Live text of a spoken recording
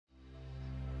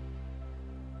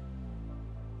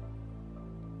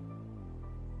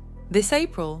This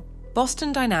April,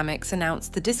 Boston Dynamics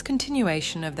announced the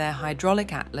discontinuation of their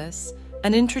hydraulic Atlas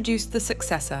and introduced the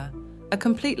Successor, a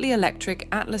completely electric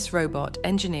Atlas robot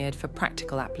engineered for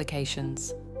practical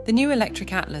applications. The new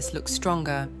electric Atlas looks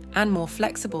stronger and more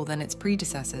flexible than its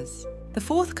predecessors. The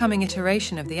forthcoming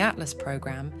iteration of the Atlas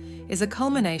program is a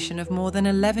culmination of more than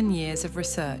 11 years of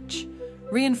research,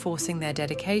 reinforcing their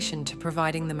dedication to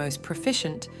providing the most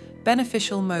proficient,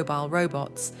 beneficial mobile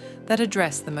robots that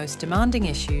address the most demanding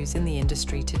issues in the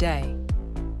industry today.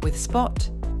 With Spot,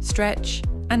 Stretch,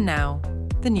 and now,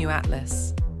 the new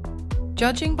Atlas.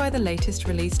 Judging by the latest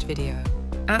released video,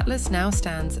 Atlas now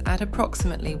stands at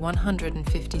approximately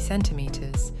 150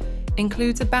 centimeters,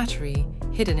 includes a battery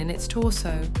hidden in its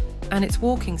torso, and its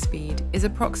walking speed is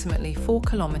approximately 4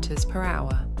 kilometers per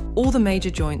hour. All the major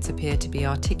joints appear to be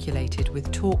articulated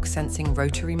with torque-sensing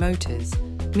rotary motors,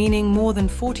 meaning more than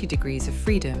 40 degrees of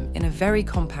freedom in a very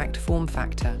compact form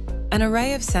factor. An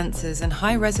array of sensors and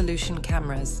high-resolution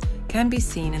cameras can be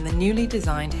seen in the newly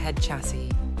designed head chassis.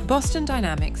 Boston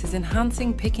Dynamics is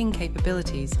enhancing picking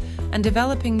capabilities and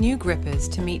developing new grippers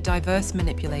to meet diverse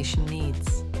manipulation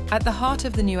needs. At the heart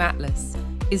of the new Atlas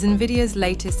is NVIDIA's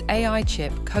latest AI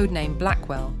chip codenamed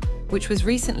Blackwell, which was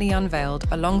recently unveiled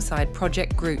alongside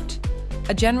Project Groot,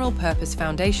 a general-purpose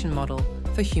foundation model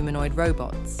for humanoid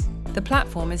robots. The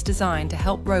platform is designed to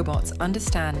help robots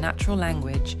understand natural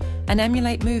language and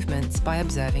emulate movements by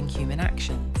observing human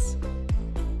actions.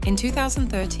 In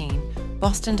 2013,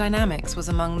 Boston Dynamics was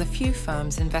among the few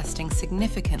firms investing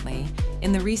significantly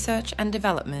in the research and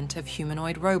development of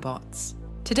humanoid robots.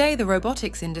 Today, the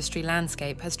robotics industry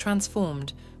landscape has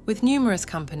transformed, with numerous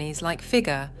companies like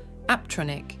Figure,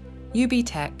 Apptronik,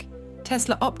 UBTech,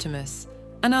 Tesla Optimus,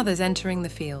 and others entering the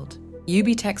field.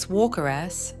 UBTech's Walker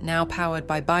S, now powered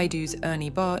by Baidu's Ernie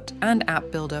Bot and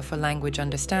app builder for language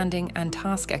understanding and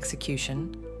task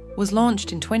execution, was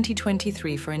launched in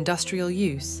 2023 for industrial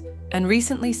use and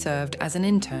recently served as an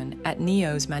intern at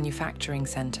NIO's manufacturing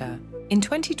center. In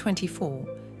 2024,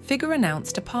 Figure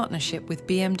announced a partnership with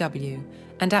BMW,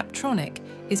 and Apptronik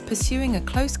is pursuing a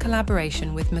close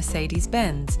collaboration with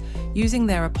Mercedes-Benz, using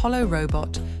their Apollo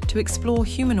robot to explore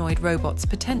humanoid robots'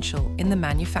 potential in the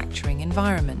manufacturing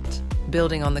environment.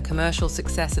 Building on the commercial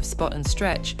success of Spot and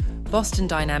Stretch, Boston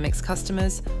Dynamics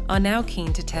customers are now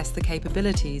keen to test the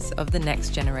capabilities of the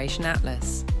next-generation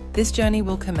Atlas. This journey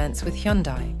will commence with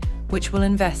Hyundai, which will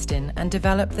invest in and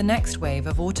develop the next wave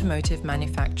of automotive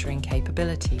manufacturing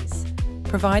capabilities,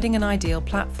 providing an ideal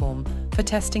platform for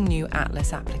testing new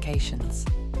Atlas applications.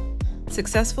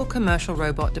 Successful commercial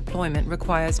robot deployment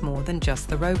requires more than just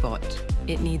the robot.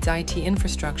 It needs IT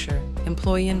infrastructure,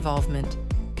 employee involvement,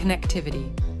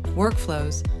 connectivity,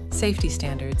 workflows, safety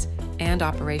standards, and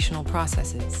operational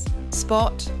processes.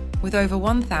 Spot, with over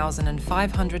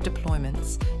 1,500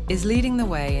 deployments, is leading the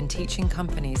way in teaching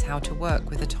companies how to work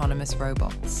with autonomous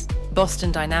robots.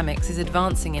 Boston Dynamics is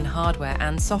advancing in hardware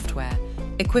and software,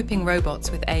 equipping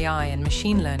robots with AI and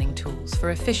machine learning tools for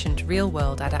efficient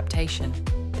real-world adaptation.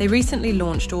 They recently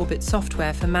launched Orbit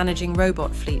software for managing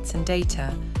robot fleets and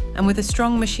data, and with a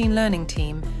strong machine learning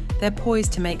team, they're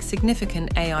poised to make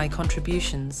significant AI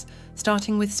contributions,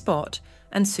 starting with Spot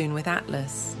and soon with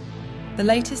Atlas. The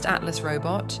latest Atlas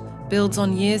robot builds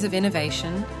on years of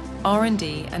innovation,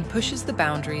 R&D, and pushes the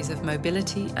boundaries of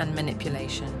mobility and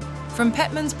manipulation. From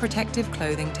Petman's protective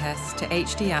clothing tests to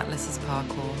HD Atlas's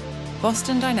parkour,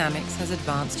 Boston Dynamics has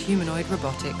advanced humanoid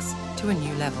robotics to a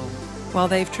new level. While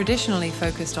they've traditionally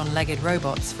focused on legged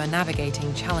robots for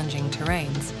navigating challenging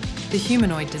terrains, the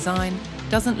humanoid design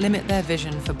doesn't limit their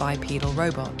vision for bipedal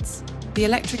robots. The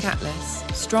electric Atlas,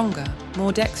 stronger,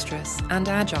 more dexterous, and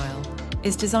agile,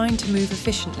 is designed to move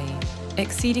efficiently,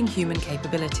 exceeding human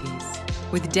capabilities.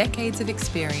 With decades of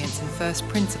experience in first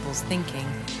principles thinking,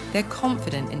 they're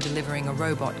confident in delivering a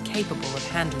robot capable of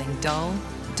handling dull,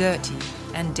 dirty,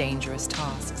 and dangerous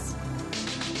tasks.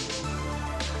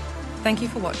 Thank you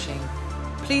for watching.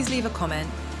 Please leave a comment,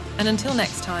 and until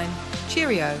next time,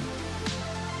 cheerio!